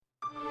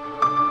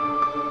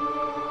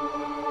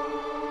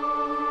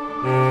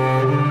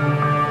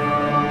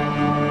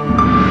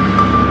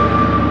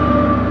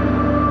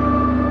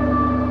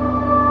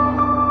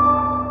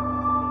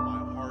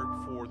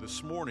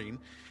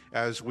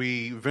as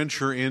we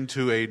venture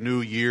into a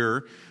new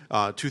year,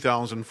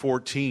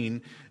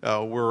 2014,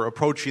 we're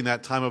approaching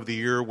that time of the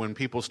year when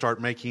people start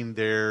making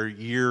their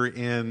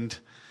year-end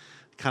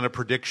kind of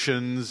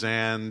predictions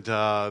and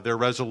their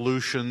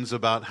resolutions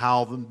about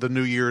how the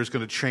new year is going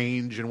to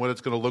change and what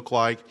it's going to look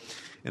like.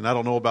 And I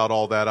don't know about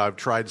all that. I've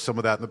tried some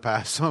of that in the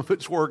past. Some of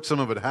it's worked, some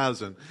of it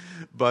hasn't.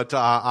 But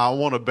I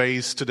want to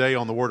base today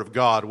on the Word of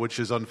God, which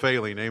is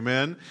unfailing.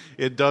 Amen?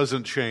 It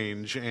doesn't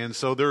change. And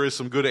so there is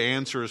some good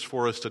answers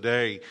for us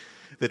today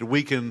that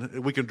we can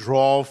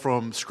draw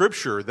from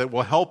Scripture that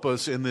will help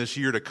us in this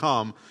year to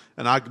come.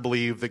 And I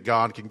believe that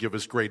God can give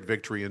us great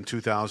victory in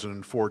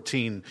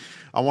 2014.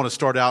 I want to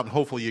start out, and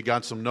hopefully you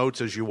got some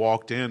notes as you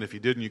walked in. If you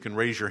didn't, you can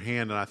raise your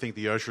hand, and I think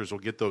the ushers will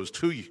get those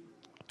to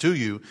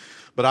you.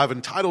 But I've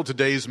entitled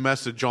today's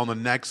message On the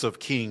Necks of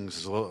Kings.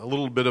 It's a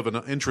little bit of an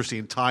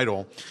interesting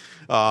title.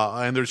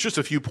 And there's just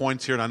a few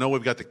points here, and I know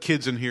we've got the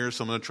kids in here,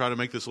 so I'm going to try to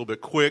make this a little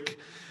bit quick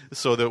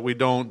so that we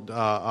don't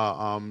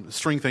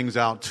string things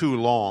out too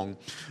long.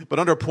 But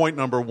under point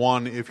number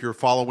 1, if you're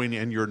following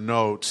in your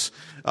notes,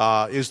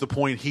 is the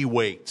point, He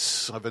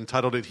waits. I've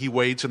entitled it, He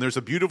waits, and there's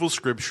a beautiful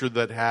scripture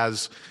that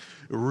has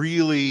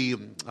really,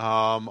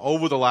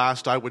 over the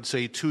last, I would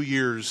say, 2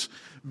 years,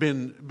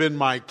 been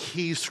my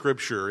key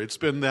scripture. It's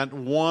been that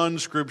one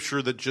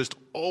scripture that just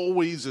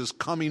always is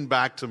coming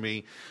back to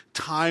me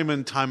time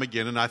and time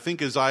again. And I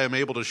think as I am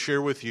able to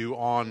share with you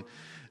on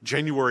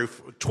January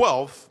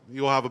 12th,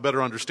 you'll have a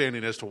better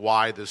understanding as to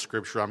why this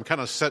scripture. I'm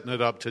kind of setting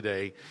it up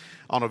today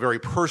on a very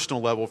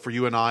personal level for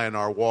you and I in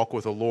our walk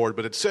with the Lord.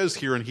 But it says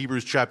here in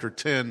Hebrews chapter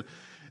 10,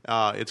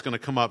 it's going to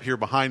come up here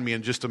behind me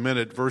in just a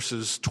minute,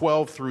 verses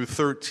 12 through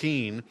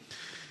 13.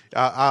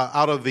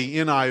 Out of the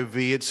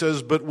NIV, it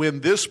says, "But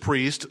when this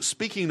priest,"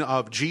 speaking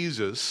of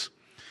Jesus,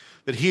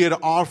 "that he had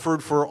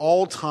offered for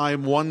all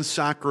time one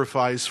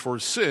sacrifice for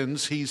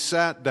sins, he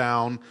sat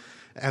down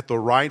at the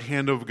right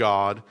hand of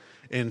God,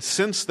 and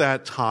since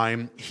that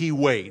time he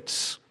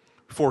waits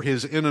for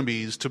his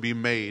enemies to be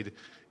made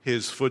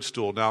his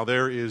footstool." Now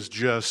there is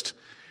just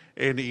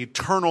an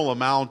eternal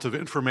amount of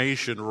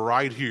information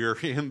right here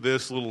in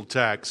this little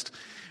text.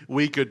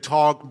 We could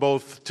talk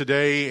both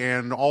today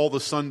and all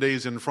the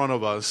Sundays in front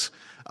of us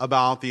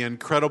about the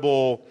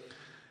incredible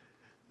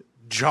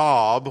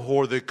job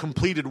or the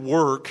completed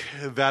work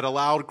that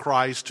allowed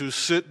Christ to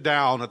sit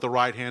down at the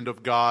right hand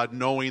of God,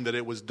 knowing that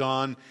it was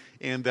done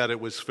and that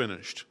it was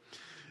finished.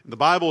 The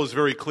Bible is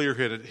very clear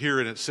here,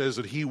 and it says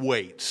that He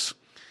waits.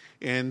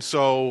 And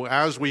so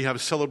as we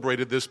have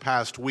celebrated this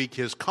past week,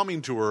 His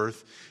coming to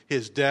earth,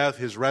 His death,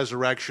 His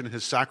resurrection,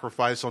 His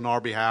sacrifice on our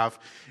behalf,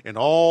 and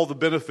all the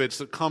benefits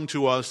that come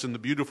to us in the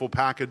beautiful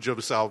package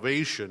of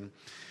salvation,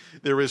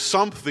 there is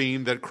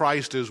something that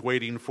Christ is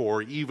waiting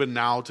for even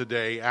now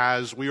today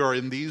as we are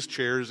in these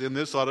chairs in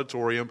this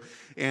auditorium,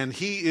 and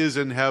He is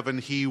in heaven.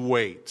 He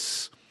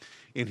waits.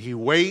 And He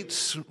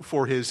waits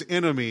for His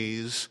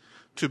enemies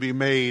to be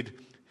made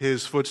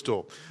His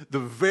footstool. The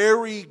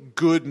very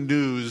good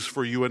news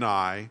for you and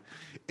I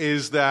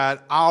is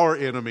that our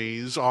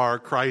enemies are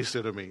Christ's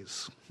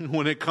enemies.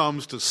 When it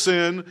comes to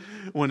sin,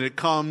 when it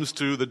comes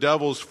to the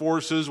devil's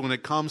forces, when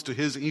it comes to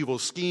his evil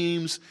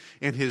schemes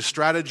and his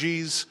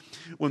strategies,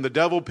 when the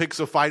devil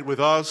picks a fight with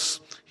us,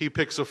 he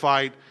picks a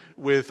fight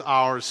with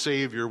our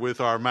Savior,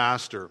 with our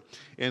Master.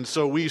 And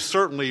so we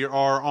certainly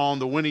are on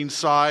the winning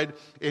side,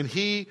 and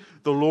He,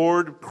 the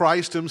Lord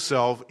Christ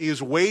Himself,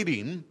 is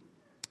waiting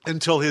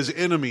until His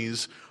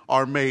enemies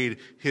are made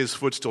His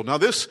footstool. Now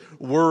this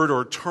word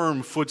or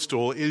term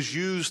footstool is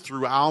used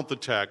throughout the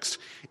text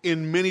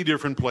in many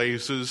different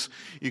places.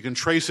 You can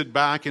trace it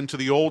back into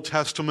the Old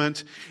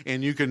Testament,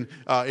 and you can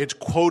it's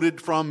quoted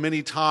from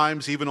many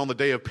times, even on the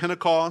day of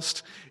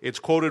Pentecost. It's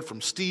quoted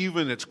from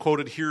Stephen. It's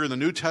quoted here in the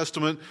New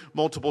Testament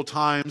multiple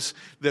times,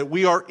 that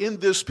we are in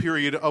this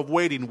period of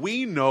waiting.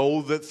 We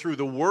know that through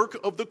the work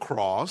of the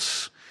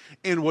cross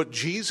and what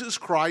Jesus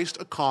Christ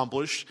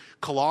accomplished,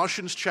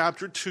 Colossians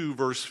chapter 2,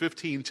 verse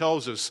 15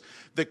 tells us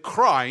that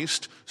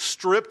Christ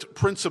stripped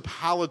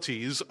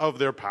principalities of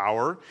their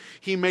power.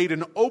 He made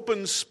an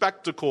open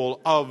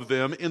spectacle of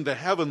them in the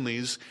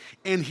heavenlies,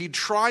 and He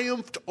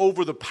triumphed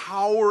over the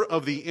power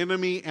of the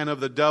enemy and of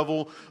the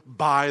devil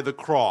by the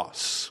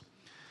cross.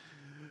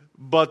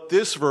 But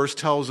this verse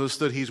tells us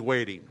that He's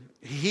waiting.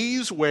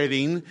 He's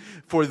waiting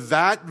for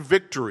that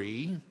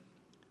victory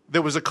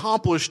that was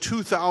accomplished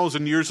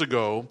 2,000 years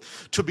ago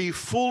to be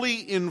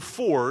fully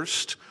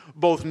enforced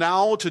both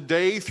now,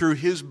 today, through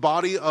His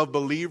body of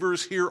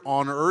believers here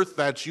on earth,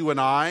 that's you and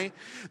I,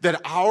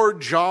 that our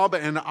job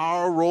and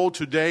our role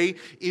today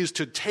is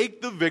to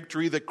take the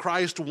victory that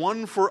Christ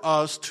won for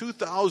us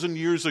 2,000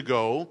 years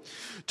ago,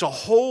 to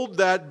hold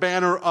that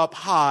banner up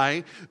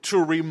high,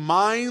 to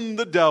remind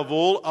the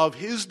devil of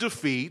his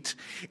defeat,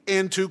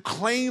 and to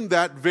claim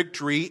that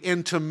victory,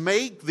 and to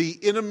make the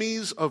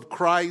enemies of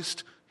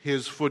Christ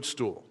His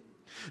footstool.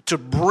 to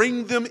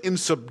bring them in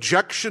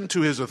subjection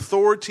to his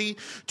authority,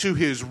 to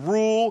his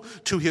rule,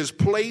 to his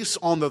place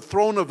on the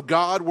throne of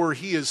God where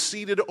he is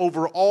seated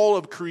over all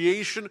of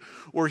creation,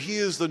 where he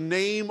is the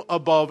name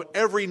above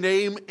every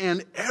name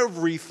and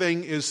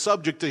everything is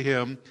subject to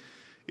him.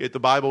 Yet the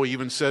Bible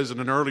even says in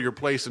an earlier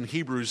place in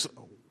Hebrews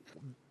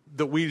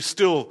that we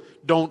still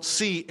don't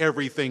see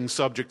everything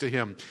subject to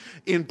him.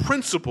 In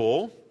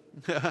principle,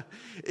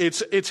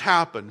 it's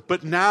happened,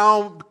 but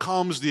now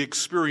comes the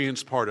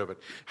experience part of it.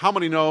 How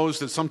many knows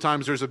that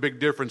sometimes there's a big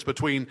difference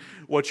between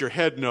what your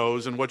head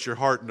knows and what your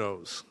heart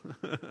knows?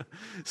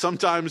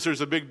 Sometimes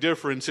there's a big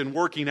difference in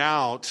working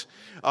out.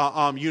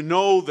 You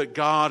know that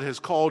God has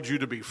called you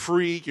to be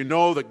free. You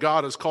know that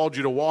God has called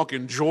you to walk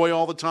in joy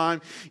all the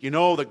time. You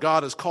know that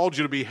God has called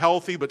you to be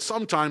healthy, but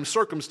sometimes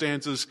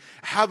circumstances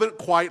haven't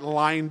quite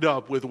lined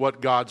up with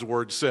what God's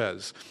word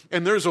says.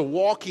 And there's a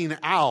walking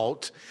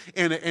out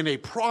and a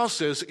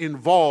process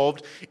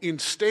involved in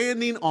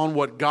standing on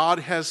what God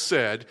has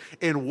said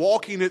and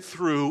walking it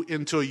through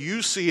until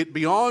you see it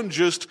beyond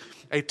just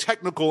a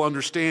technical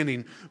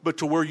understanding, but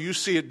to where you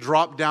see it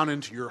drop down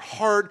into your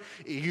heart.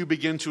 You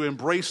begin to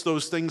embrace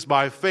those things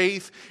by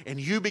faith, and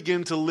you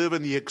begin to live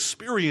in the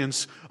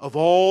experience of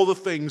all the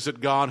things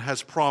that God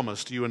has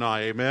promised you and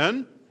I.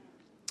 Amen?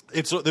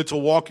 It's a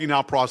walking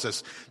out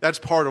process. That's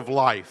part of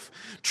life.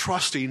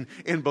 Trusting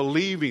and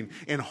believing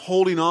and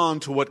holding on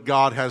to what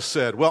God has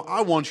said. Well,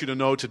 I want you to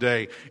know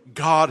today,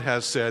 God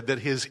has said that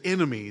his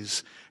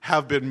enemies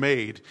have been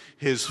made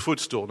his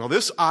footstool. Now,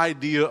 this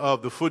idea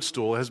of the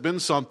footstool has been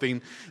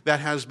something that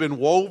has been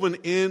woven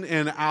in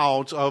and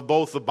out of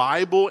both the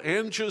Bible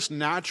and just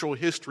natural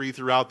history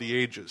throughout the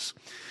ages.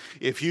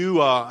 If you,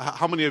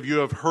 how many of you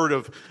have heard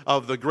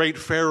of the great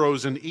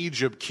pharaohs in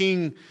Egypt?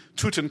 King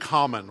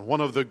Tutankhamun,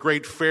 one of the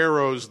great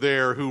pharaohs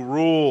there who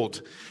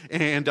ruled.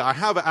 And I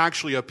have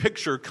actually a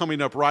picture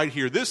coming up right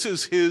here. This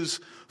is his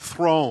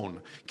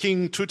throne,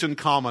 King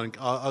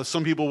Tutankhamun.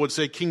 Some people would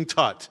say King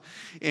Tut.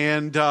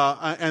 And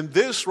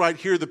this right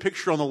here, the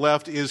picture on the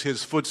left, is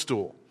his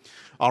footstool.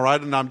 All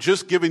right, and I'm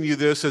just giving you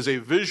this as a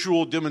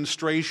visual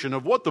demonstration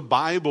of what the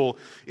Bible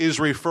is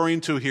referring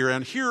to here.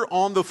 And here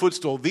on the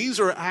footstool, these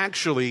are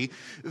actually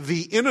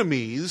the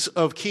enemies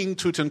of King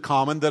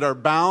Tutankhamun that are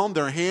bound.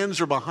 Their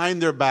hands are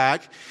behind their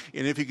back.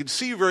 And if you can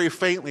see very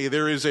faintly,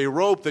 there is a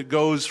rope that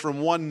goes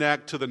from one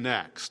neck to the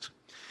next.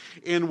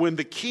 And when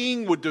the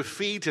king would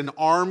defeat an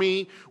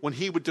army, when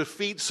he would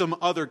defeat some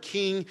other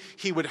king,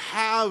 he would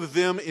have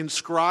them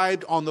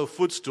inscribed on the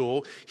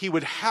footstool. He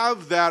would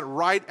have that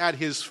right at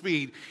his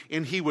feet,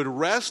 and he would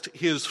rest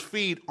his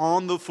feet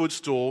on the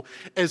footstool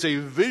as a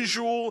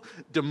visual,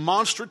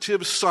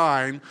 demonstrative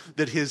sign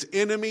that his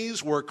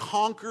enemies were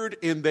conquered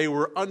and they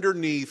were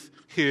underneath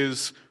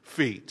his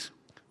feet.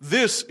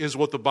 This is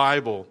what the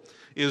Bible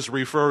is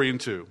referring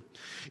to.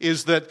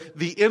 Is that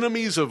the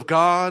enemies of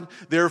God,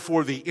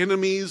 therefore the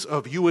enemies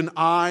of you and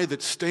I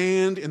that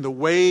stand in the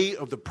way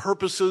of the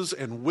purposes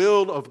and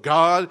will of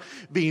God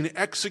being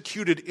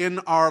executed in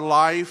our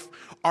life,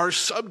 are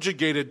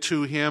subjugated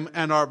to him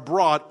and are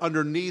brought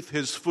underneath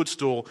his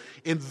footstool.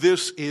 And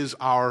this is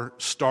our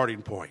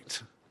starting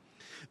point.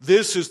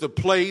 This is the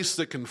place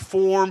that can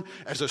form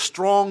as a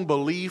strong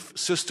belief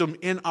system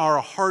in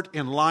our heart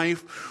and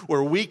life,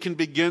 where we can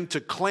begin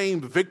to claim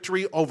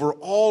victory over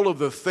all of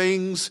the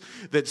things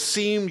that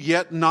seem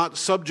yet not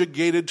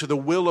subjugated to the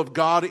will of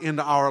God in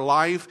our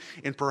life.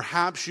 And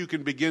perhaps you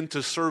can begin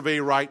to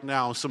survey right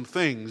now some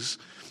things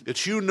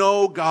that you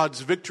know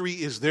God's victory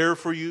is there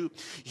for you.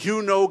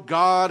 You know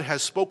God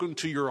has spoken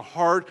to your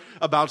heart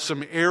about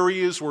some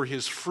areas where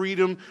his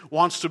freedom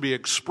wants to be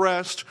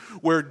expressed,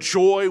 where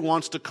joy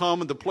wants to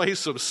come in the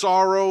place of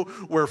sorrow,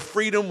 where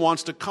freedom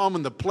wants to come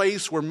in the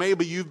place where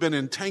maybe you've been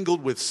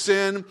entangled with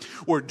sin,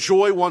 where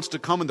joy wants to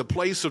come in the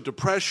place of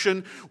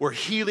depression, where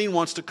healing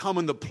wants to come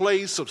in the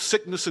place of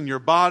sickness in your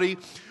body,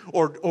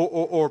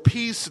 or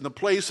peace in the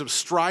place of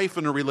strife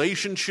in a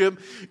relationship.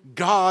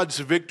 God's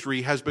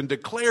victory has been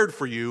declared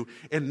for you,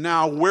 and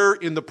now we're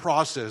in the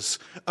process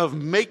of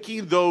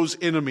making those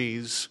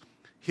enemies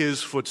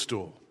his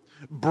footstool,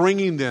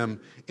 bringing them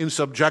in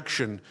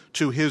subjection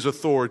to his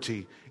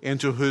authority and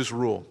to his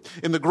rule.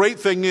 And the great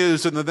thing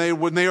is that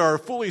when they are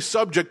fully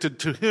subjected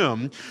to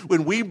him,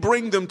 when we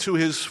bring them to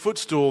his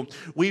footstool,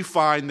 we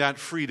find that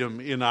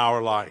freedom in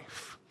our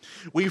life.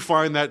 We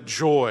find that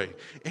joy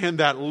and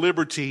that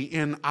liberty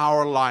in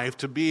our life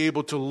to be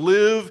able to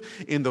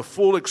live in the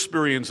full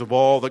experience of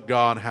all that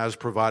God has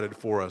provided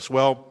for us.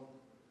 Well,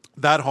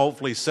 that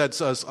hopefully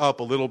sets us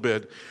up a little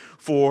bit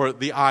for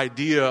the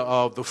idea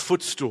of the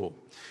footstool.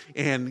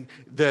 And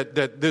that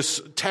this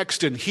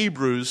text in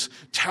Hebrews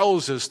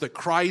tells us that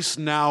Christ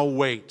now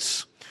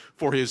waits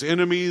for his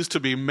enemies to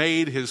be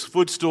made his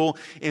footstool,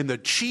 and the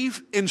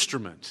chief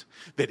instrument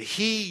that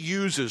he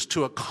uses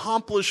to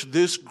accomplish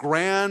this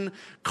grand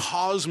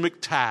cosmic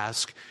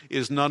task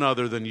is none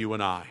other than you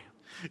and I.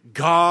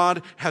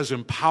 God has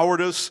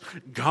empowered us.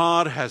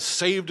 God has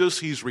saved us.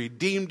 He's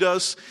redeemed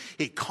us.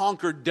 He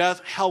conquered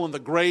death, hell, and the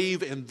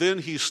grave, and then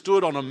he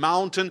stood on a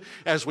mountain,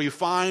 as we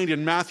find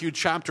in Matthew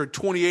chapter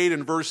 28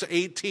 and verse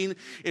 18,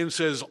 and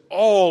says,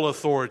 all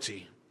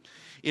authority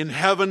in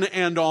heaven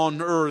and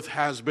on earth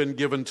has been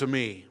given to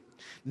me.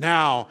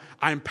 Now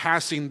I'm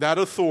passing that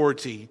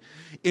authority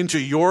into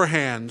your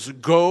hands.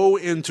 Go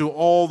into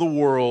all the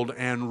world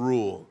and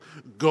rule.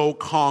 Go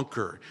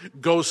conquer.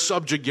 Go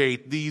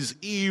subjugate these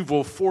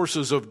evil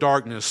forces of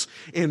darkness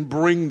and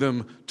bring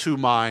them to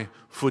my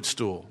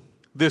footstool.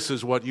 This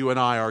is what you and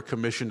I are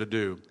commissioned to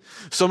do.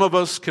 Some of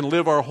us can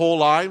live our whole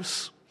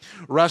lives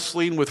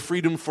wrestling with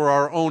freedom for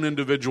our own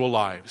individual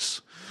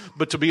lives.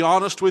 But to be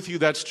honest with you,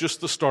 that's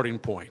just the starting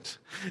point.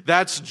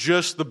 That's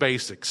just the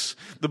basics.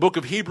 The book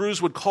of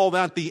Hebrews would call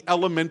that the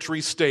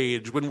elementary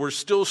stage, when we're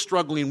still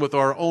struggling with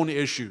our own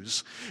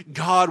issues.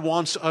 God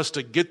wants us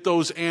to get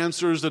those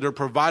answers that are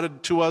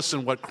provided to us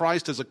and what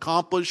Christ has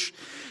accomplished,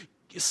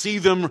 see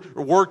them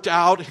worked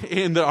out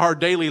in our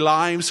daily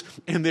lives,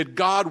 and that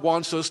God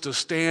wants us to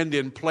stand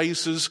in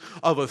places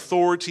of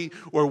authority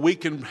where we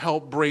can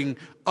help bring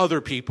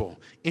other people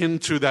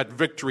into that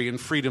victory and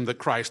freedom that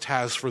Christ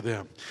has for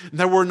them.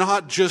 And that we're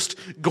not just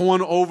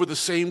going over the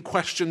same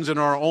questions in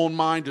our own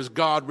mind. Does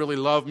God really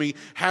love me?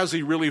 Has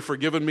he really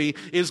forgiven me?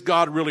 Is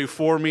God really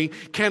for me?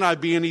 Can I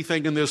be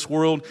anything in this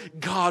world?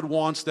 God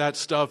wants that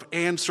stuff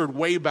answered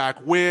way back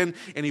when,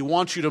 and he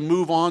wants you to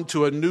move on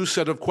to a new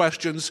set of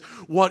questions.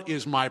 What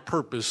is my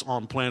purpose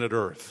on planet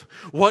Earth?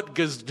 What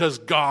does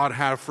God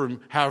have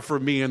for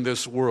me in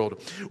this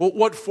world?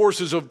 What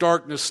forces of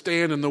darkness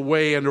stand in the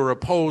way and are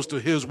opposed to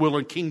his will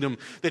and kingdom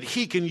that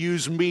he can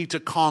use me to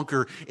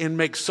conquer and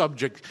make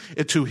subject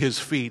to his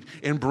feet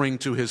and bring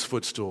to his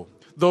footstool?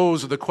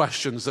 Those are the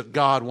questions that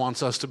God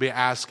wants us to be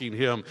asking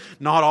him.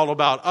 Not all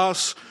about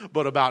us,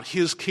 but about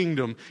his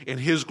kingdom and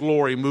his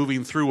glory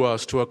moving through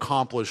us to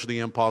accomplish the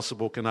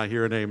impossible. Can I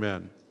hear an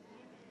amen?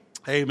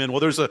 Amen. Well,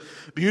 there's a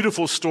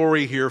beautiful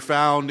story here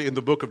found in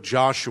the book of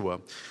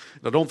Joshua.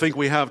 I don't think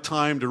we have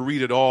time to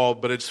read it all,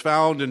 but it's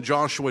found in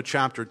Joshua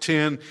chapter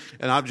 10,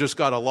 and I've just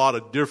got a lot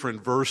of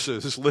different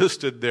verses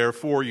listed there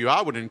for you.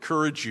 I would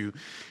encourage you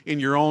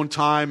in your own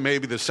time,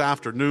 maybe this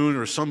afternoon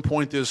or some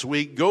point this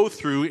week, go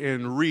through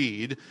and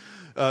read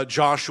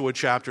Joshua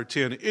chapter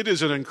 10. It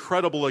is an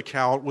incredible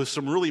account with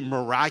some really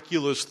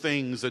miraculous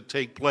things that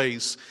take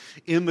place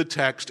in the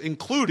text,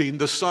 including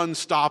the sun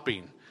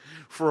stopping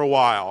for a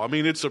while. I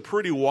mean, it's a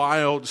pretty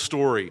wild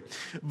story.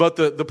 But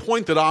the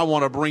point that I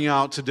want to bring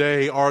out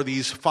today are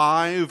these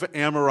 5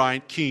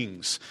 Amorite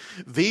kings.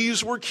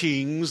 These were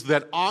kings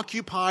that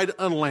occupied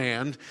a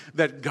land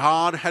that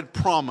God had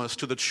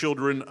promised to the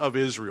children of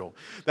Israel.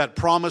 That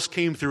promise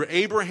came through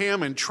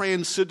Abraham and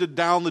transcended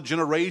down the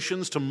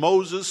generations to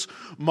Moses.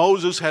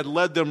 Moses had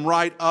led them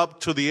right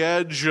up to the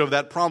edge of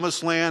that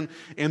promised land,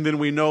 and then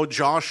we know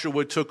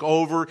Joshua took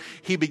over.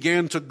 He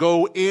began to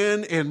go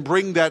in and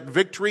bring that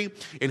victory.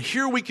 And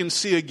here we can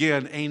see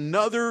again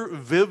another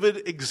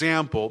vivid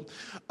example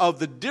of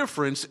the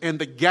difference and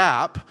the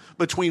gap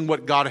between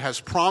what God has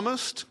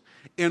promised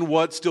and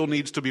what still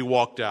needs to be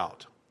walked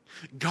out.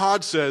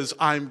 God says,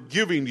 I'm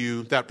giving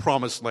you that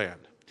promised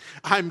land.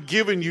 I'm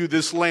giving you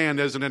this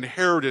land as an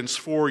inheritance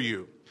for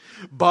you.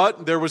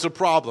 But there was a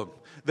problem.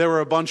 There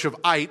were a bunch of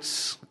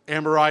ites,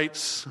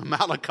 Amorites,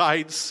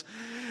 Amalekites,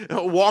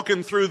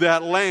 walking through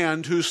that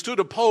land who stood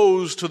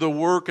opposed to the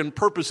work and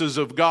purposes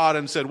of God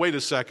and said, wait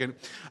a second,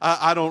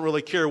 I don't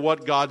really care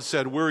what God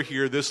said. We're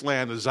here. This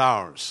land is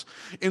ours.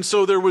 And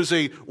so there was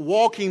a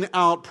walking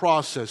out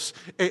process,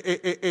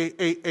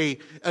 a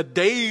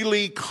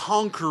daily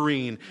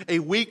conquering, a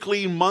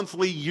weekly,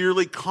 monthly,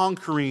 yearly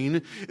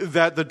conquering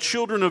that the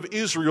children of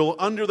Israel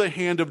under the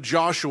hand of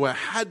Joshua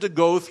had to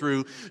go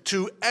through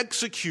to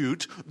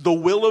execute the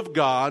will of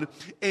God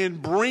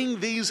and bring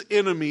these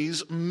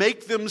enemies,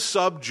 make them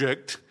subject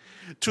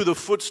to the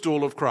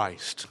footstool of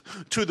Christ,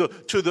 to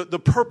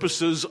the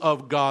purposes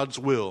of God's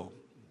will.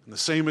 And the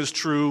same is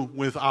true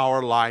with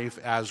our life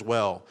as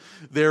well.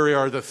 There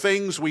are the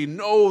things we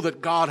know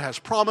that God has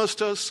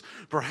promised us.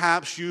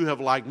 Perhaps you have,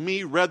 like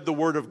me, read the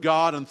Word of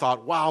God and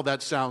thought, wow,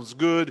 that sounds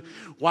good.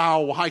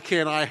 Wow, why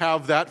can't I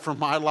have that for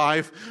my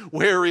life?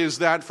 Where is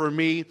that for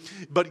me?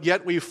 But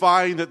yet we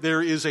find that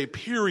there is a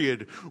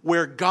period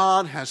where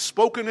God has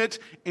spoken it,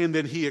 and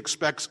then he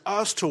expects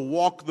us to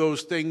walk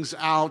those things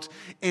out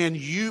and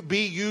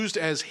be used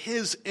as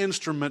his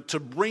instrument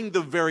to bring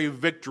the very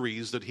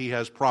victories that he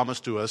has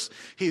promised to us.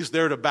 He's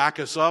there to back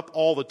us up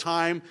all the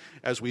time,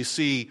 as we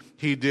see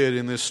he did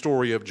in this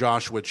story of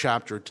Joshua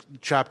chapter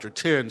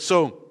 10.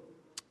 So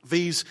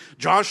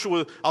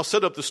Joshua, I'll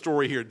set up the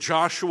story here.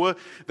 Joshua,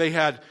 they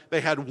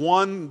had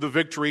won the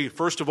victory.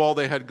 First of all,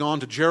 they had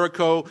gone to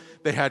Jericho.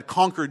 They had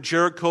conquered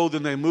Jericho.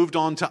 Then they moved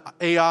on to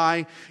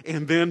Ai.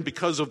 And then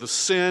because of the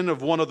sin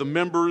of one of the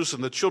members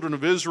and the children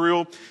of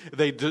Israel,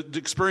 they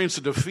experienced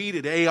a defeat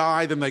at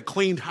Ai. Then they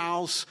cleaned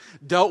house,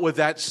 dealt with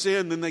that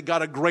sin. Then they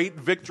got a great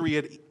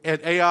victory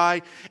at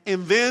Ai.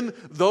 And then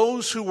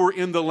those who were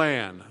in the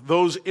land,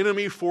 those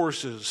enemy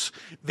forces,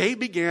 they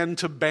began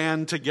to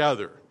band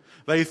together.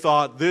 They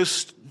thought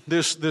this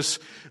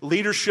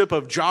leadership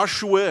of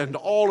Joshua and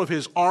all of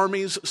his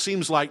armies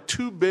seems like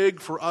too big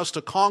for us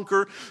to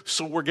conquer,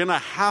 so we're going to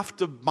have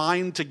to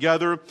bind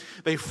together.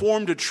 They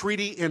formed a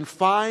treaty, and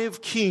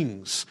 5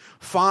 kings,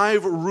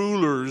 5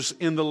 rulers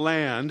in the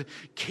land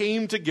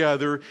came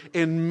together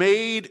and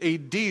made a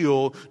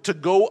deal to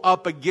go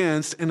up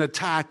against and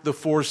attack the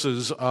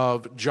forces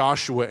of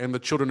Joshua and the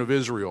children of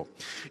Israel.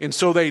 And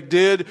so they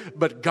did,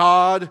 but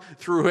God,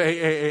 through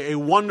a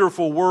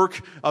wonderful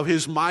work of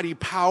his mighty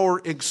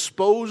power,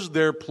 exposed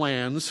their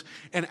plans,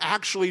 and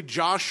actually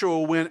Joshua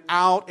went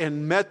out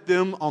and met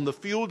them on the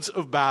fields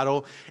of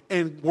battle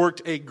and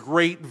worked a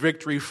great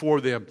victory for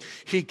them.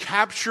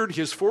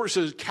 His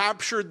forces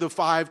captured the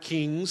 5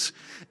 kings,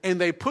 and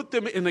they put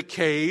them in a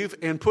cave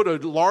and put a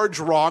large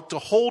rock to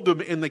hold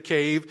them in the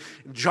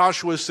cave.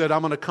 Joshua said,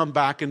 I'm going to come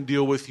back and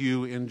deal with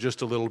you in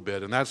just a little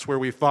bit. And that's where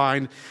we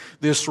find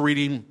this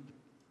reading.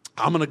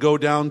 I'm going to go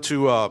down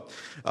to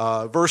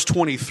verse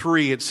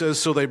 23. It says,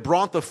 so they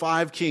brought the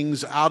 5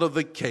 kings out of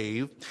the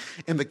cave,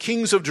 and the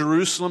kings of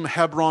Jerusalem,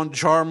 Hebron,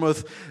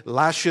 Jarmuth,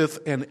 Lashith,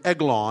 and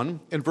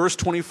Eglon. In verse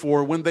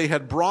 24, when they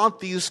had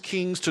brought these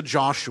kings to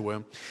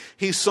Joshua,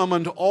 he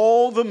summoned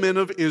all the men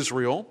of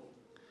Israel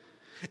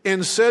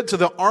and said to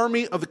the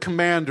army of the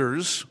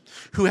commanders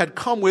who had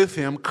come with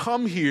him,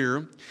 come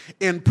here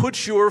and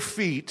put your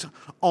feet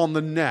on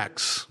the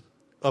necks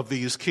of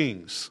these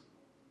kings.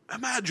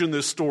 Imagine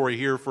this story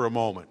here for a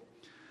moment.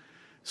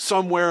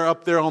 Somewhere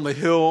up there on the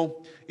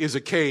hill is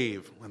a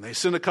cave, and they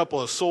send a couple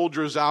of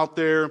soldiers out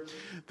there.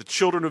 The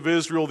children of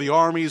Israel, the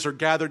armies are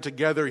gathered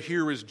together.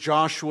 Here is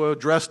Joshua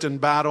dressed in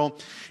battle,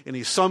 and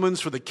he summons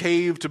for the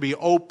cave to be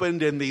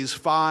opened, and these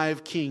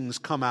 5 kings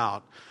come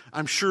out.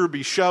 I'm sure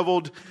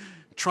disheveled,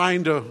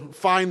 trying to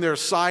find their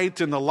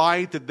sight in the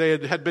light that they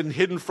had been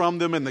hidden from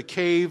them in the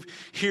cave.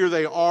 Here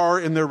they are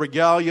in their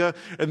regalia,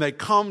 and they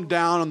come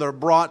down and they're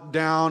brought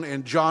down,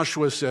 and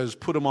Joshua says,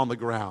 put them on the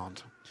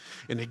ground.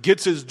 And he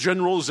gets his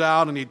generals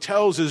out, and he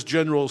tells his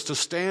generals to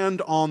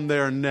stand on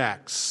their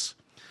necks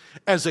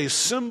as a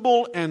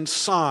symbol and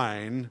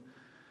sign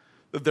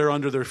that they're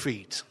under their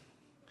feet.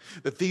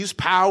 That these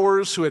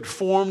powers who had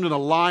formed an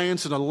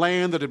alliance in a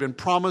land that had been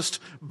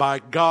promised by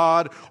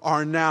God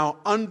are now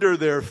under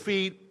their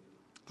feet.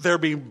 They're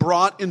being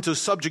brought into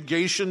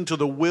subjugation to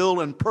the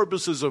will and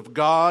purposes of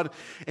God.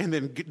 And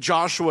then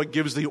Joshua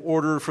gives the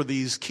order for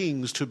these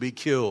kings to be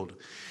killed.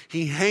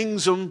 He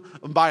hangs them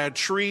by a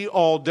tree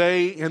all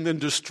day and then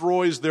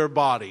destroys their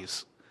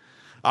bodies.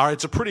 All right,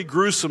 it's a pretty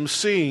gruesome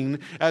scene,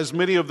 as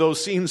many of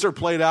those scenes are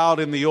played out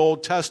in the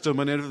Old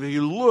Testament. And if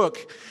you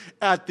look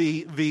at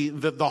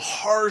the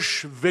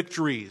harsh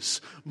victories,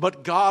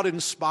 but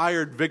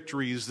God-inspired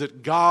victories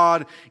that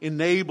God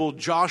enabled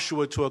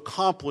Joshua to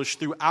accomplish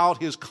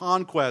throughout his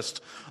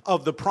conquest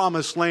of the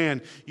promised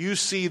land, you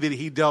see that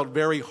he dealt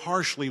very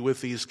harshly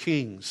with these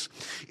kings.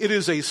 It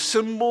is a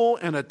symbol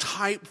and a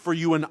type for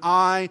you and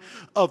I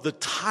of the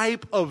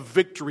type of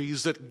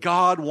victories that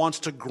God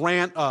wants to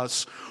grant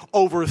us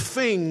over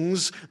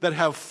things that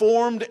have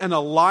formed an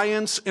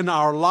alliance in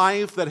our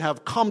life, that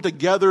have come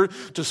together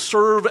to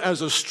serve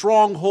as a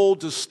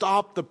stronghold to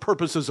stop the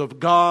purposes of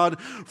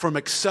God from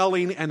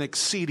excelling and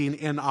exceeding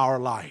in our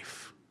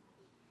life.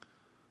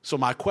 So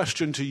my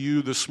question to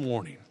you this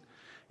morning,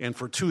 and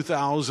for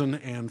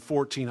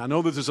 2014, I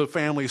know this is a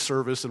family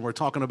service and we're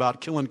talking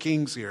about killing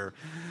kings here,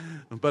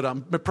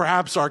 but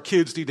perhaps our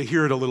kids need to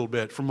hear it a little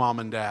bit from mom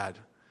and dad.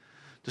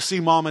 To see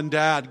mom and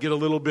dad get a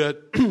little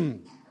bit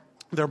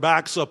their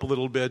backs up a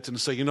little bit and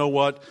say, you know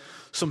what,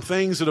 some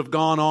things that have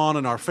gone on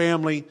in our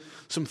family,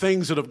 some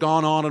things that have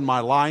gone on in my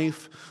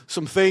life,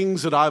 some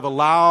things that I've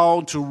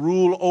allowed to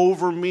rule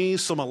over me,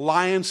 some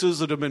alliances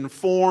that have been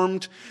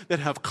formed that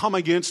have come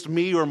against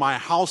me or my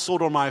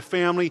household or my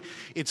family.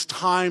 It's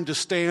time to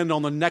stand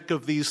on the neck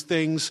of these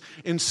things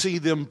and see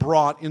them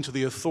brought into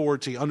the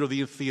authority, under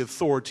the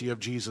authority of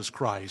Jesus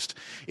Christ.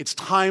 It's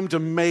time to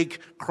make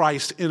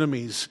Christ's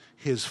enemies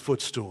his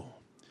footstool.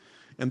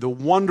 And the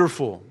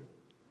wonderful,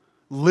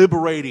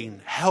 liberating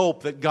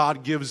help that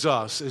God gives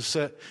us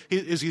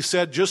is he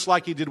said, just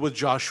like he did with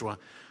Joshua,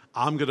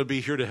 I'm going to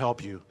be here to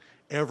help you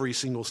every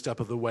single step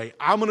of the way.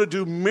 I'm going to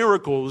do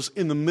miracles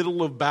in the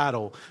middle of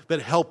battle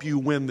that help you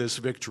win this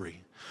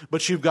victory.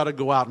 But you've got to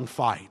go out and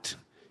fight.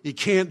 You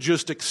can't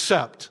just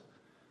accept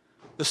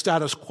the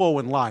status quo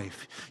in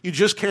life. You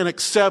just can't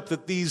accept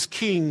that these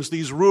kings,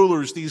 these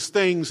rulers, these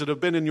things that have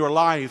been in your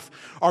life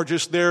are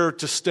just there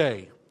to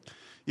stay.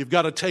 You've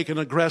got to take an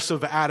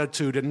aggressive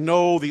attitude and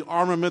know the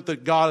armament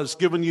that God has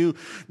given you.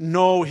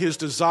 Know His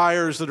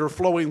desires that are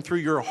flowing through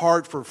your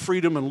heart for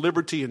freedom and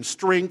liberty and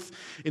strength.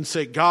 And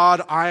say,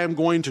 God, I am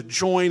going to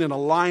join an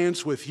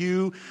alliance with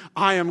you.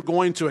 I am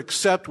going to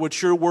accept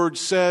what your word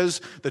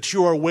says, that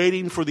you are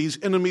waiting for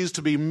these enemies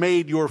to be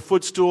made your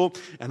footstool.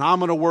 And I'm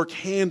going to work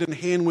hand in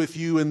hand with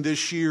you in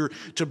this year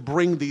to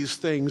bring these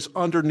things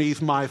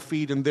underneath my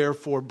feet and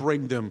therefore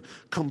bring them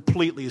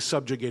completely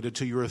subjugated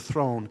to your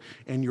throne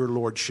and your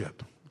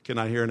lordship. Can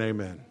I hear an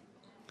amen?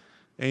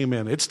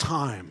 Amen. It's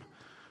time.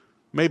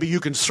 Maybe you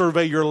can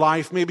survey your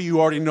life. Maybe you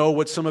already know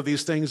what some of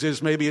these things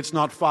is. Maybe it's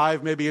not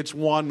 5, maybe it's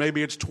 1,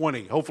 maybe it's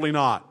 20. Hopefully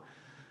not.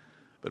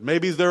 But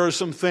maybe there are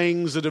some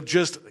things that have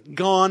just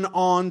gone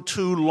on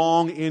too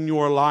long in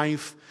your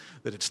life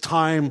that it's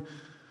time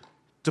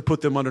to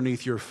put them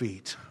underneath your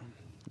feet.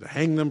 To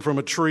hang them from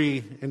a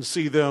tree and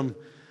see them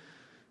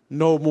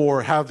no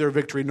more, have their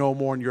victory no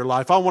more in your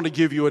life. I want to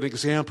give you an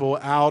example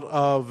out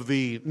of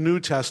the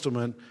New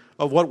Testament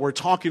of what we're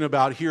talking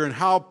about here and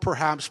how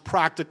perhaps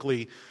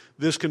practically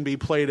this can be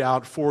played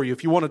out for you.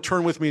 If you want to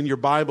turn with me in your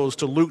Bibles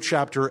to Luke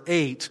chapter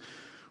 8,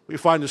 we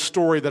find a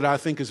story that I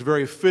think is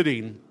very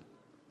fitting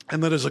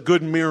and that is a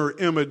good mirror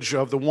image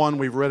of the one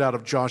we've read out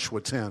of Joshua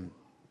 10.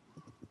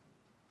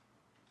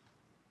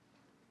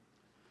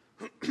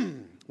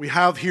 We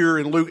have here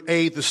in Luke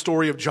 8 the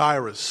story of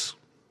Jairus.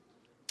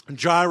 And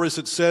Jairus,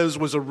 it says,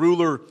 was a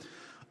ruler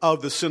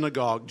of the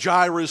synagogue.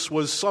 Jairus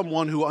was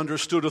someone who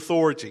understood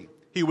authority.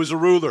 He was a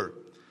ruler.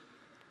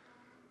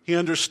 He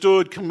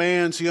understood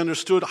commands. He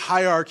understood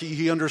hierarchy.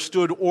 He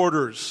understood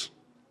orders.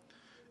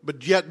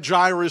 But yet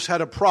Jairus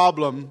had a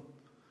problem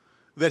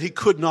that he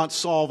could not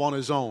solve on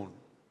his own.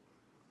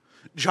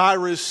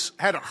 Jairus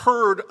had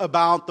heard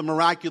about the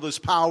miraculous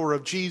power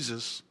of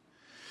Jesus.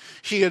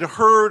 He had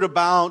heard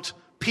about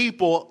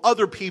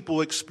other people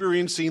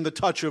experiencing the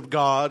touch of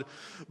God,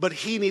 but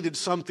he needed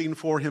something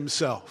for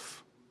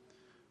himself.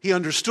 He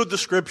understood the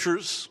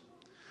scriptures.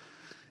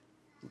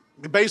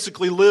 He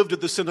basically lived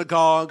at the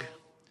synagogue.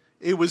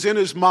 It was in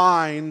his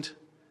mind.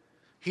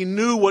 He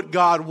knew what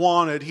God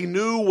wanted. He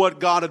knew what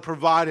God had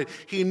provided.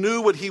 He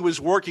knew what he was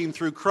working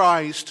through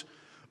Christ,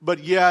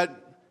 but yet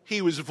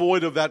he was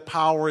void of that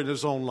power in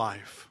his own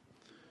life.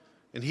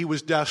 And he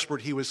was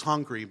desperate. He was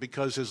hungry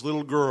because his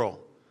little girl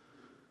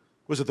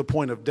was at the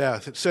point of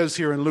death. It says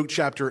here in Luke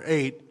chapter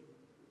 8,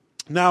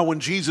 now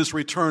when Jesus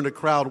returned, a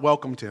crowd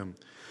welcomed him,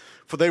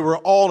 for they were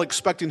all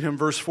expecting him.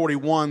 Verse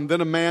 41, then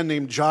a man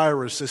named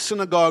Jairus, a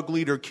synagogue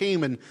leader,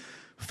 came and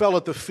fell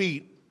at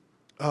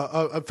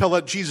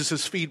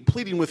Jesus' feet,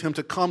 pleading with him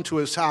to come to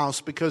his house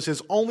because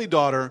his only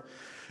daughter,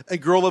 a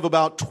girl of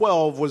about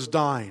 12, was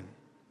dying.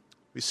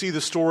 We see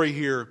the story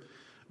here.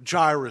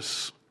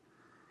 Jairus,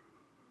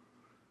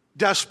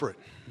 desperate.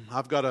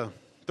 I've got a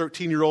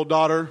 13-year-old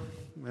daughter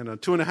and a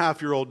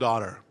 2.5-year-old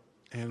daughter,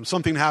 and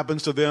something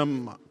happens to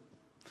them.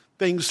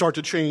 Things start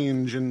to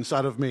change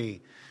inside of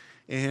me.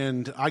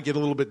 And I get a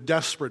little bit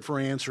desperate for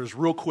answers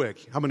real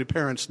quick. How many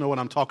parents know what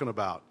I'm talking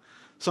about?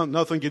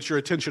 Nothing gets your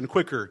attention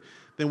quicker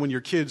than when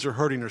your kids are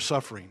hurting or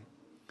suffering.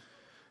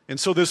 And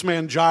so this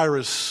man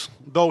Jairus,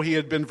 though he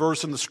had been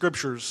versed in the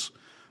scriptures,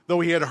 though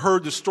he had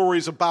heard the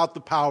stories about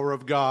the power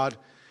of God,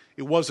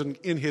 it wasn't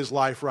in his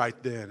life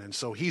right then. And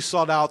so he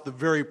sought out the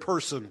very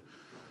person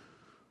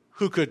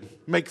who could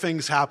make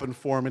things happen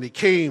for him. And he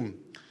came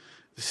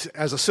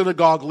as a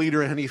synagogue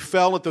leader and he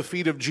fell at the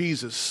feet of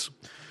Jesus.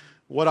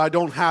 What I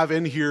don't have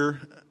in here,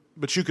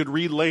 but you could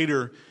read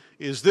later,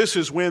 is this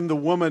is when the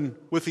woman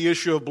with the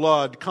issue of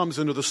blood comes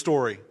into the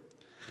story.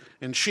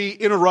 And she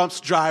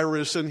interrupts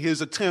Jairus in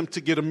his attempt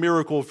to get a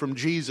miracle from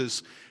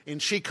Jesus.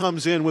 And she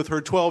comes in with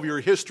her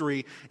 12-year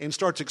history and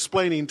starts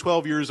explaining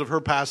 12 years of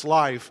her past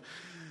life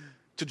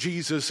to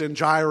Jesus. And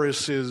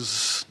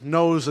Jairus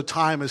knows the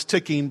time is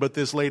ticking, but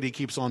this lady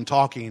keeps on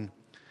talking.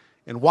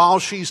 And while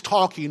she's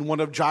talking,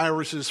 one of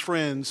Jairus'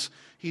 friends,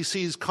 he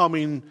sees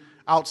coming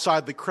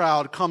outside the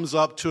crowd, comes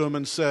up to him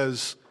and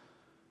says,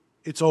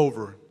 it's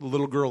over. The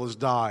little girl has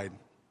died.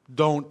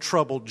 Don't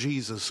trouble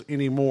Jesus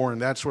anymore.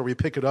 And that's where we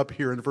pick it up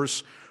here in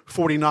verse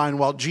 49.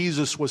 While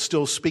Jesus was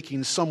still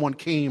speaking, someone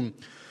came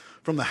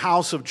from the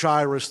house of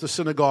Jairus, the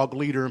synagogue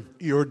leader.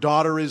 Your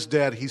daughter is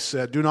dead, he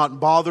said. Do not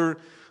bother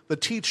the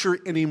teacher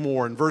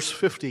anymore. In verse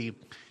 50,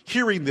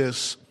 hearing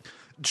this,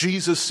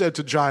 Jesus said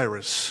to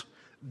Jairus,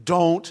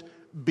 don't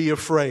be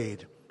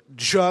afraid.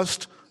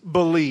 Just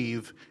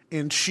believe,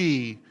 and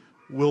she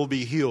will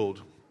be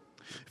healed.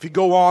 If you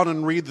go on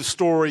and read the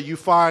story, you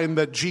find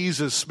that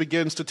Jesus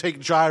begins to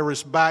take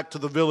Jairus back to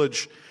the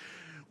village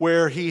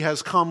where he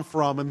has come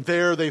from. And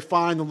there they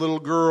find the little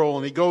girl,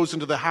 and he goes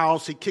into the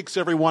house. He kicks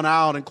everyone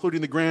out,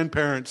 including the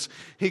grandparents.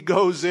 He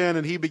goes in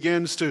and he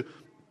begins to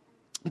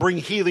bring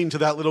healing to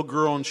that little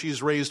girl, and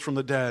she's raised from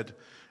the dead.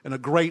 And a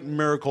great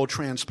miracle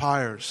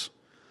transpires.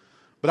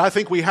 But I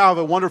think we have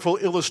a wonderful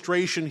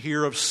illustration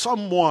here of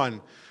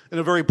someone in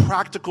a very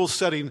practical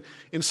setting,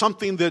 in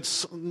something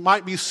that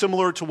might be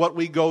similar to what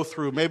we go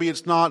through. Maybe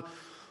it's not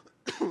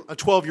a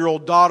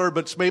 12-year-old daughter,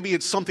 but maybe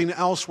it's something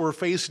else we're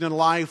facing in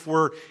life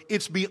where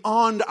it's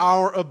beyond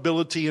our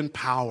ability and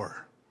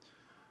power.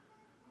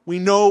 We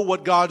know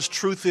what God's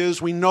truth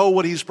is. We know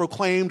what He's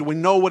proclaimed. We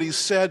know what He's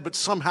said, but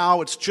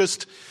somehow it's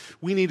just,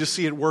 we need to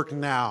see it work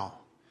now.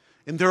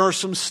 And there are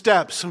some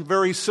steps, some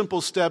very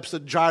simple steps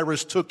that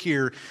Jairus took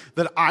here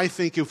that I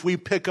think if we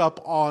pick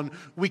up on,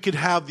 we could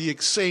have the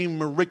same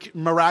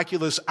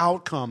miraculous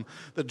outcome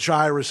that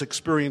Jairus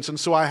experienced. And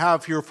so I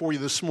have here for you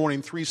this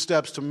morning 3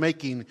 steps to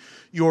making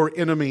your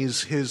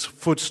enemies his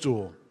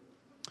footstool.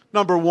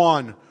 Number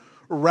 1,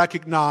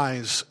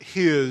 recognize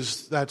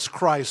that's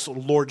Christ's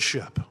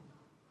lordship.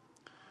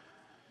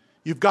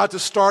 You've got to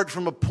start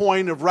from a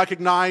point of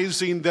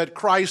recognizing that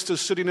Christ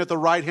is sitting at the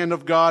right hand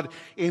of God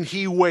and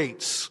He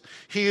waits.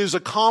 He has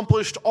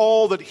accomplished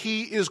all that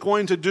He is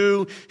going to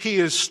do. He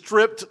has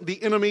stripped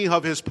the enemy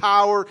of his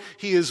power.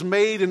 He has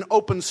made an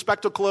open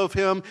spectacle of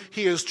him.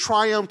 He has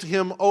triumphed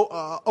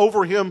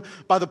over him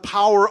by the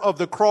power of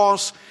the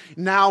cross.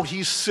 Now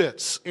He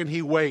sits and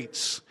He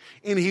waits.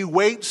 And He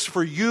waits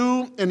for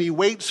you and He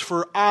waits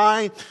for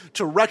I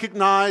to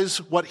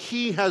recognize what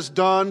He has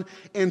done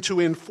and to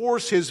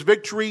enforce His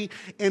victory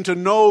and to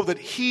know that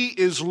He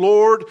is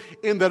Lord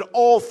and that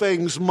all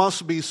things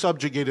must be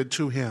subjugated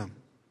to Him.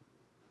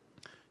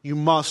 You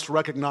must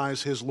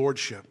recognize His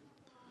lordship.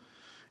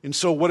 And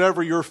so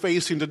whatever you're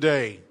facing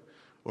today,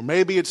 or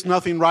maybe it's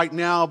nothing right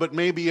now, but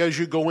maybe as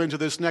you go into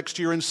this next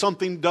year and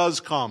something does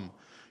come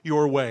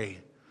your way,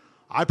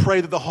 I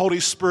pray that the Holy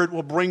Spirit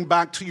will bring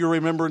back to your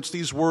remembrance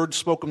these words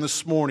spoken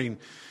this morning.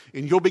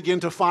 And you'll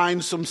begin to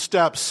find some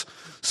steps,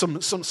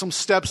 some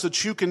steps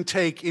that you can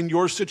take in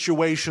your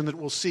situation that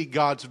will see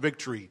God's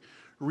victory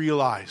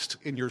realized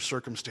in your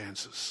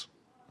circumstances.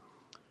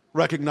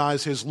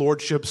 Recognize His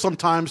lordship.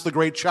 Sometimes the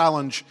great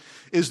challenge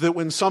is that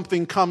when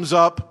something comes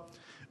up,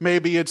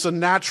 maybe it's a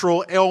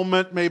natural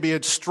ailment, maybe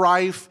it's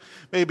strife,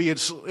 maybe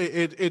it's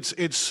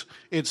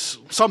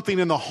something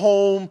in the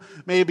home,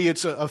 maybe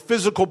it's a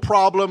physical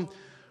problem,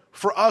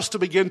 for us to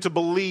begin to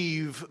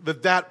believe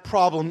that that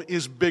problem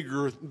is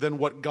bigger than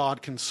what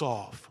God can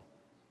solve.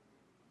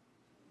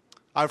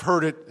 I've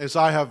heard it as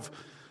I have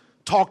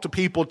talked to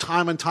people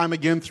time and time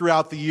again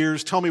throughout the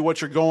years. Tell me what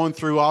you're going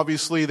through.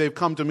 Obviously, they've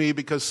come to me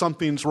because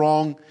something's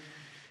wrong,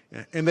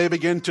 and they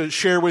begin to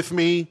share with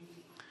me,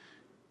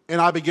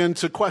 and I begin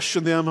to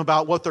question them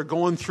about what they're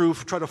going through,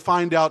 try to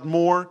find out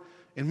more,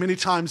 and many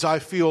times I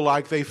feel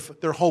like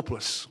they're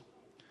hopeless.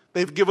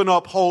 They've given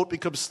up hope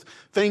because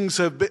things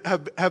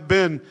have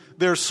been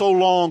there so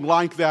long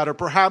like that. Or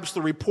perhaps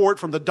the report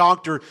from the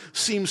doctor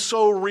seems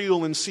so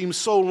real and seems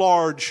so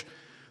large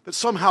that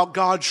somehow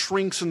God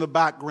shrinks in the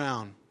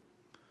background.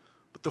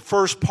 But the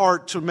first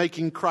part to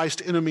making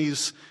Christ's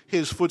enemies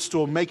His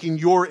footstool, making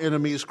your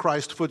enemies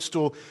Christ's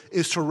footstool,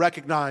 is to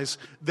recognize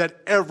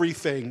that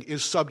everything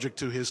is subject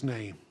to His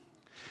name.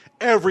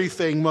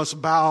 Everything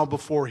must bow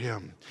before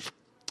Him.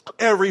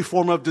 Every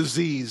form of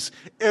disease,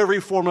 every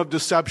form of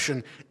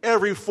deception,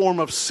 every form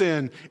of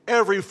sin,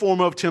 every form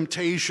of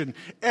temptation,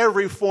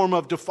 every form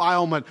of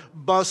defilement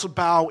must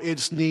bow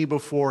its knee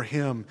before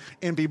Him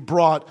and be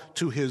brought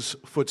to His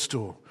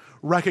footstool.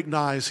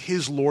 Recognize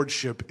His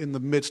lordship in the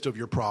midst of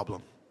your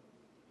problem.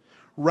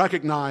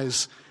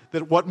 Recognize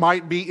that what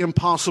might be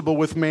impossible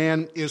with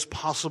man is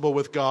possible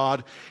with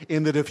God,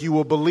 and that if you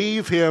will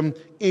believe Him,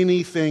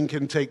 anything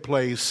can take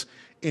place,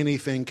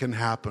 anything can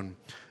happen.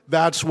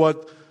 That's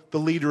what the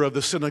leader of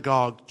the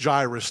synagogue,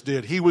 Jairus,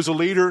 did. He was a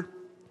leader.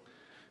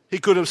 He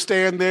could have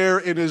stand there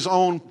in his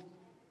own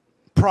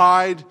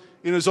pride,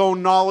 in his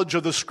own knowledge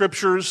of the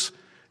Scriptures,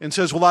 and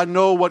says, well, I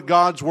know what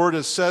God's Word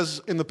has says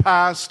in the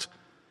past.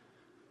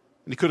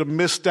 And he could have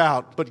missed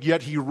out, but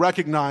yet he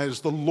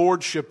recognized the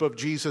lordship of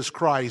Jesus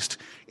Christ,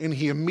 and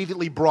he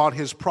immediately brought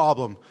his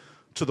problem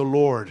to the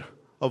Lord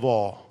of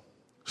all.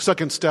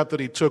 Second step that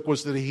he took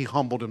was that he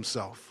humbled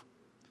himself.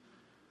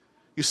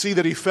 You see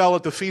that he fell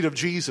at the feet of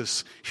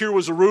Jesus. Here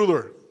was a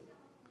ruler,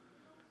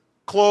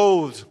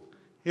 clothed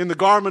in the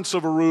garments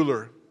of a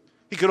ruler.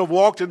 He could have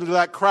walked into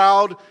that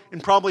crowd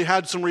and probably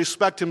had some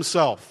respect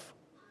himself.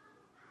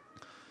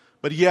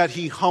 But yet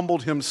he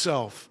humbled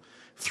himself,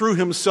 threw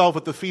himself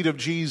at the feet of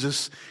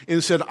Jesus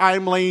and said,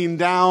 I'm laying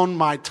down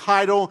my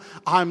title.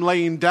 I'm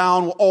laying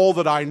down all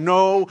that I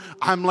know.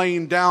 I'm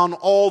laying down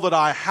all that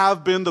I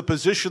have been, the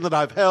position that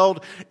I've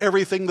held,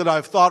 everything that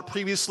I've thought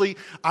previously.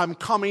 I'm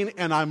coming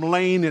and I'm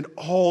laying it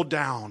all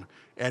down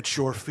at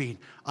your feet.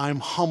 I'm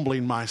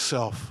humbling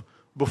myself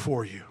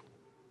before you.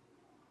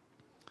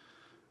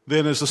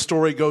 Then as the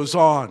story goes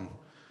on,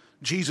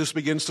 Jesus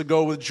begins to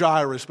go with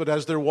Jairus, but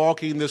as they're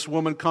walking, this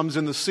woman comes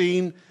in the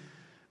scene,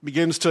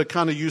 begins to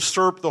kind of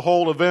usurp the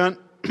whole event,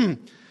 and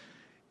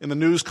the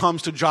news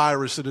comes to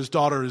Jairus that his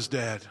daughter is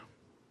dead.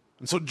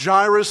 And so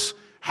Jairus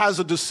has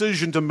a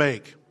decision to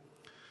make.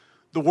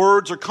 The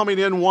words are coming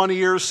in one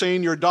ear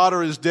saying, your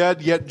daughter is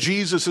dead, yet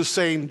Jesus is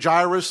saying,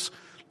 Jairus,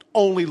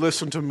 only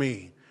listen to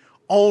me.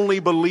 Only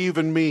believe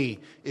in me.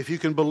 If you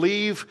can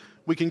believe,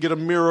 we can get a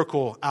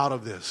miracle out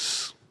of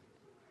this.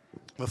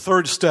 The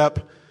third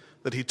step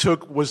that he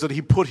took was that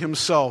he put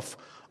himself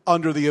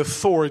under the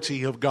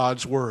authority of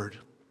God's word.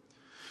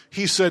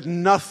 He said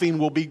nothing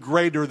will be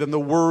greater than the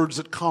words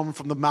that come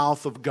from the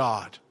mouth of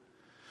God.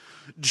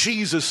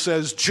 Jesus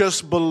says,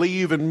 just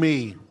believe in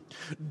me.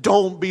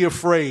 Don't be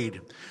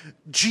afraid.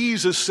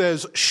 Jesus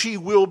says she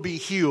will be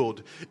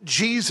healed.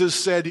 Jesus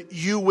said,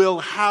 you will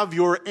have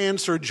your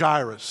answer,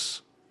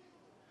 Jairus.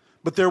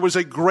 But there was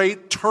a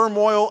great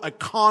turmoil, a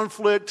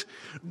conflict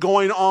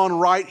going on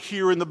right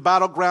here in the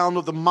battleground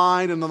of the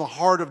mind and in the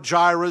heart of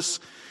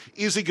Jairus.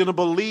 Is he going to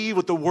believe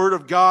what the Word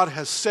of God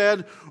has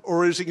said,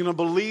 or is he going to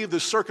believe the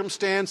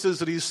circumstances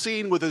that he's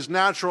seen with his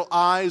natural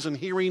eyes and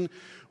hearing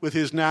with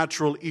his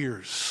natural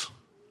ears?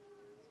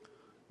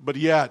 But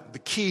yet, the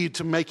key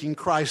to making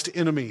Christ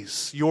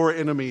enemies, your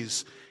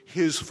enemies,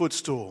 his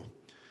footstool,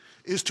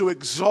 is to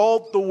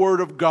exalt the Word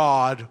of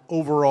God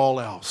over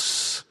all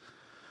else.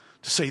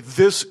 To say,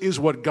 this is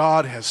what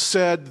God has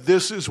said,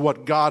 this is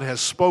what God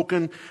has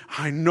spoken.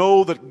 I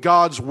know that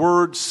God's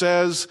Word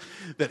says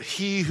that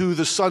he who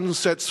the Son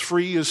sets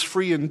free is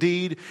free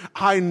indeed.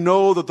 I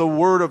know that the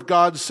Word of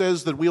God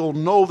says that we'll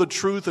know the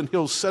truth and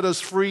he'll set us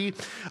free.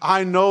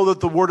 I know that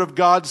the Word of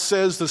God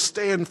says to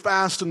stand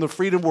fast in the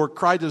freedom where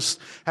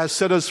Christ has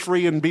set us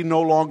free and be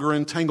no longer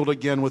entangled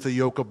again with the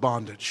yoke of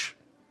bondage.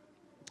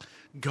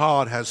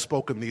 God has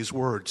spoken these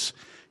words.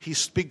 He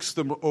speaks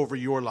them over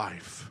your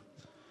life.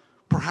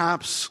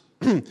 Perhaps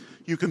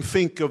you can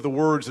think of the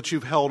words that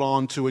you've held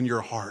on to in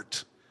your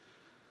heart.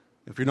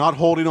 If you're not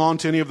holding on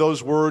to any of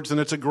those words, then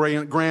it's a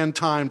grand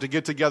time to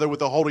get together with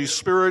the Holy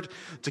Spirit,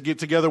 to get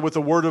together with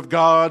the Word of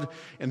God,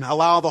 and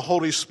allow the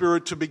Holy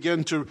Spirit to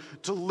begin to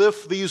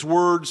lift these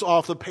words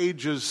off the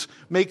pages,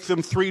 make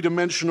them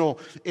three-dimensional,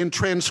 and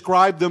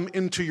transcribe them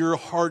into your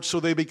heart so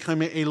they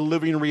become a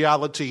living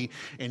reality,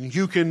 and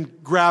you can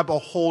grab a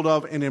hold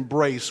of and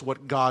embrace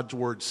what God's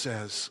Word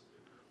says.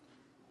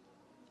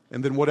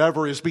 And then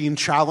whatever is being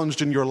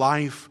challenged in your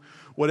life,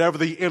 whatever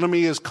the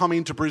enemy is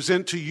coming to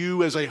present to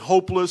you as a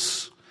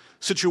hopeless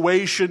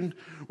situation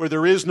where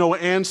there is no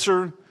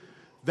answer,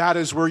 that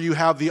is where you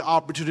have the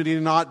opportunity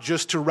not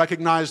just to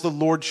recognize the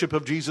lordship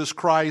of Jesus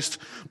Christ,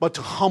 but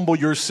to humble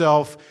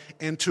yourself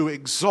and to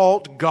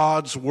exalt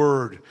God's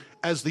word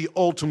as the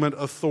ultimate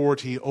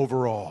authority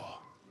over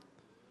all.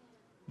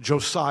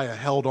 Josiah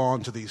held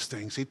on to these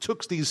things. He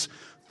took these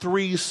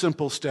 3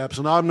 simple steps,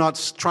 and I'm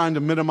not trying to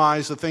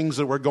minimize the things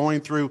that we're going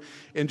through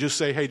and just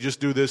say, hey, just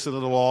do this and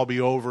it'll all be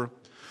over.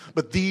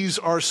 But these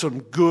are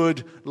some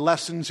good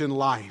lessons in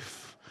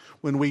life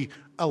when we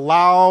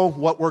allow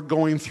what we're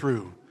going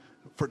through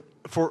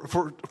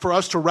for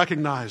us to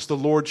recognize the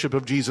lordship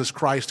of Jesus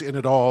Christ in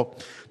it all,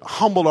 to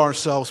humble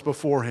ourselves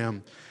before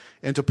him,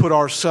 and to put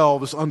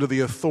ourselves under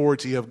the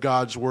authority of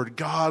God's word.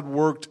 God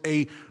worked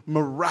a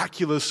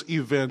miraculous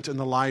event in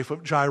the life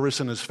of Jairus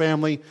and his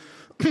family.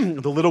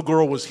 The little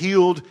girl was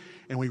healed,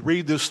 and we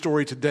read this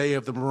story today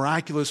of the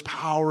miraculous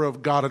power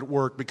of God at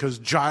work because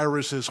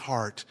Jairus'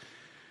 heart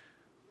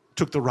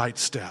took the right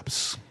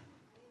steps.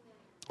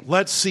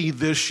 Let's see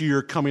this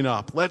year coming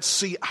up. Let's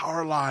see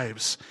our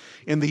lives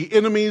and the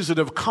enemies that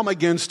have come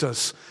against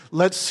us.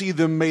 Let's see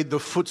them made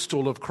the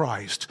footstool of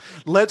Christ.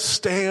 Let's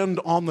stand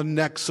on the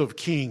necks of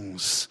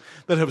kings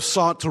that have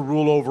sought to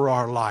rule over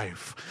our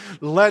life.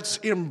 Let's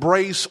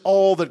embrace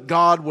all that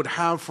God would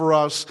have for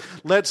us.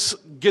 Let's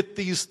get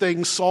these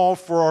things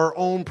solved for our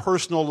own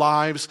personal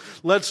lives.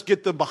 Let's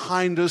get them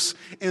behind us,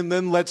 and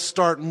then let's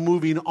start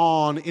moving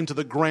on into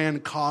the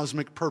grand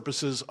cosmic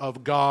purposes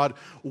of God,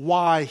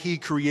 why he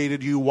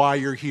created you, why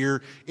you're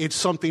here. It's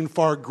something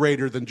far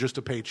greater than just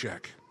a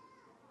paycheck.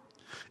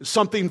 It's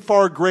something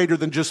far greater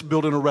than just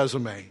building a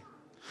resume.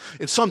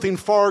 It's something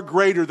far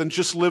greater than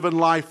just living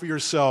life for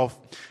yourself.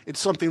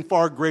 It's something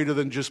far greater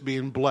than just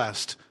being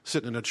blessed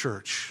sitting in a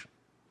church.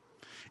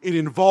 It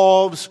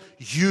involves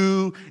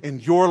you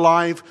and your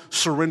life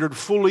surrendered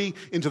fully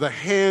into the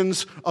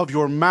hands of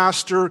your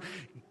master,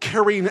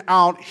 carrying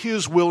out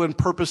his will and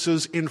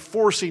purposes,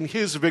 enforcing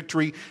his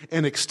victory,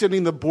 and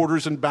extending the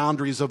borders and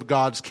boundaries of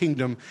God's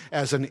kingdom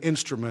as an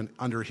instrument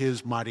under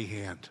his mighty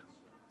hand.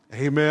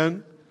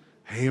 Amen.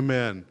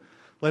 Amen.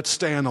 Let's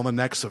stand on the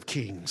necks of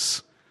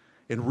kings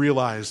and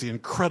realize the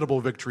incredible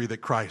victory that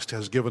Christ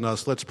has given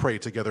us. Let's pray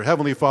together.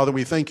 Heavenly Father,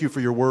 we thank you for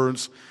your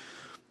words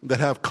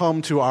that have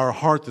come to our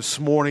heart this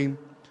morning.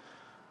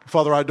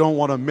 Father, I don't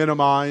want to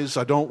minimize,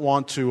 I don't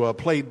want to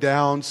play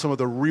down some of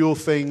the real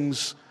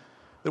things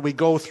that we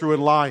go through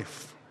in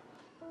life.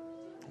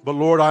 But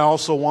Lord, I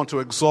also want to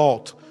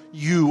exalt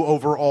you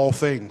over all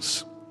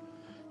things,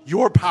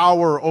 your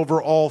power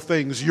over all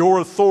things, your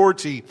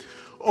authority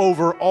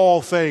over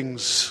all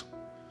things.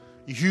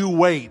 You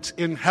wait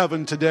in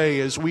heaven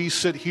today as we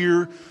sit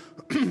here.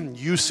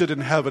 You sit in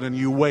heaven and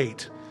you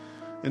wait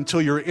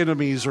until your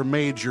enemies are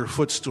made your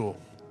footstool.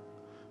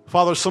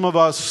 Father, some of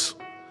us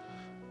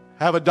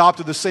have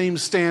adopted the same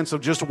stance of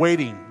just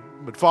waiting.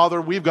 But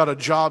Father, we've got a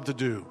job to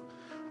do.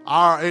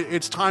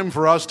 It's time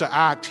for us to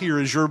act here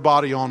as your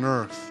body on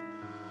earth.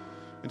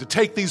 And to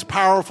take these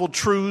powerful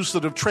truths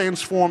that have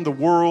transformed the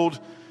world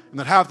and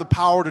that have the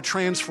power to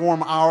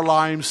transform our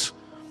lives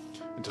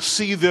and to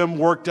see them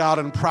worked out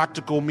in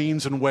practical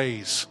means and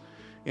ways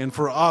and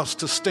for us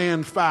to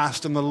stand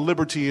fast in the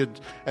liberty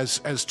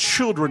as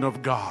children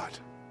of God,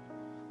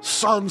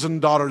 sons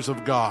and daughters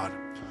of God,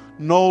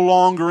 no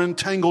longer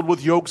entangled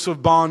with yokes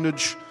of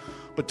bondage,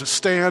 but to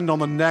stand on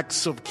the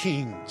necks of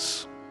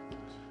kings.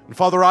 And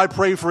Father, I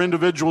pray for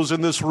individuals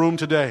in this room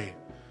today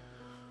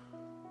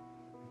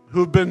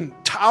who've been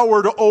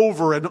towered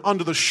over and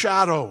under the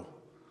shadow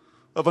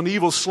of an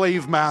evil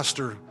slave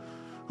master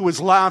who has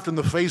laughed in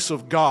the face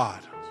of God,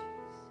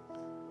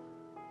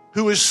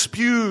 who has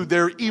spewed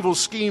their evil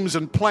schemes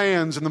and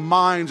plans in the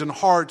minds and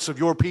hearts of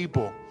your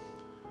people,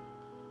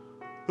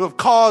 who have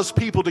caused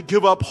people to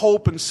give up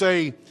hope and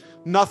say,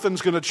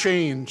 nothing's going to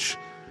change.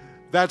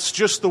 That's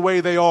just the way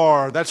they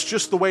are. That's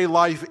just the way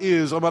life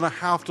is. I'm going to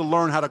have to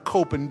learn how to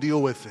cope and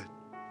deal with it.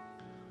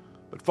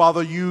 But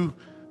Father, you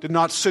did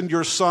not send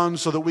your Son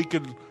so that we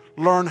could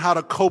learn how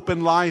to cope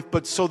in life,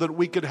 but so that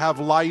we could have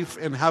life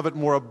and have it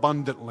more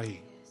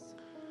abundantly.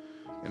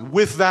 And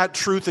with that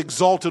truth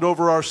exalted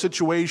over our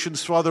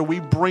situations, Father, we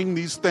bring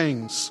these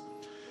things.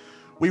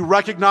 We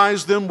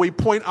recognize them. We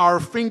point our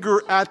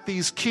finger at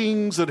these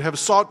kings that have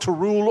sought to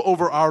rule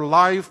over our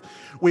life.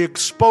 We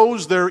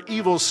expose their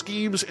evil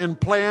schemes and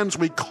plans.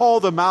 We call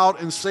them out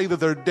and say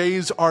that their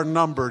days are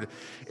numbered.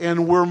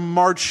 And we're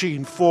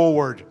marching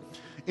forward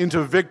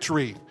into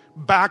victory,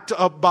 backed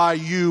up by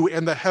you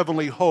and the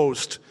heavenly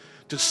host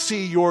to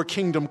see your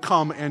kingdom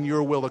come and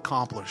your will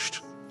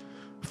accomplished.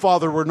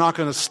 Father, we're not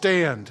going to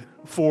stand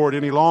for it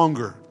any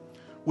longer.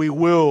 We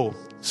will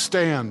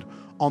stand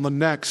on the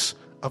necks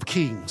of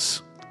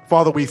kings.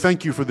 Father, we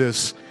thank you for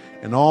this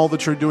and all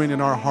that you're doing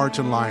in our hearts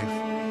and life.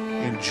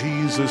 In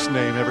Jesus'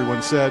 name,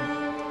 everyone said,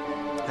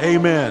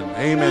 amen.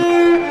 Amen.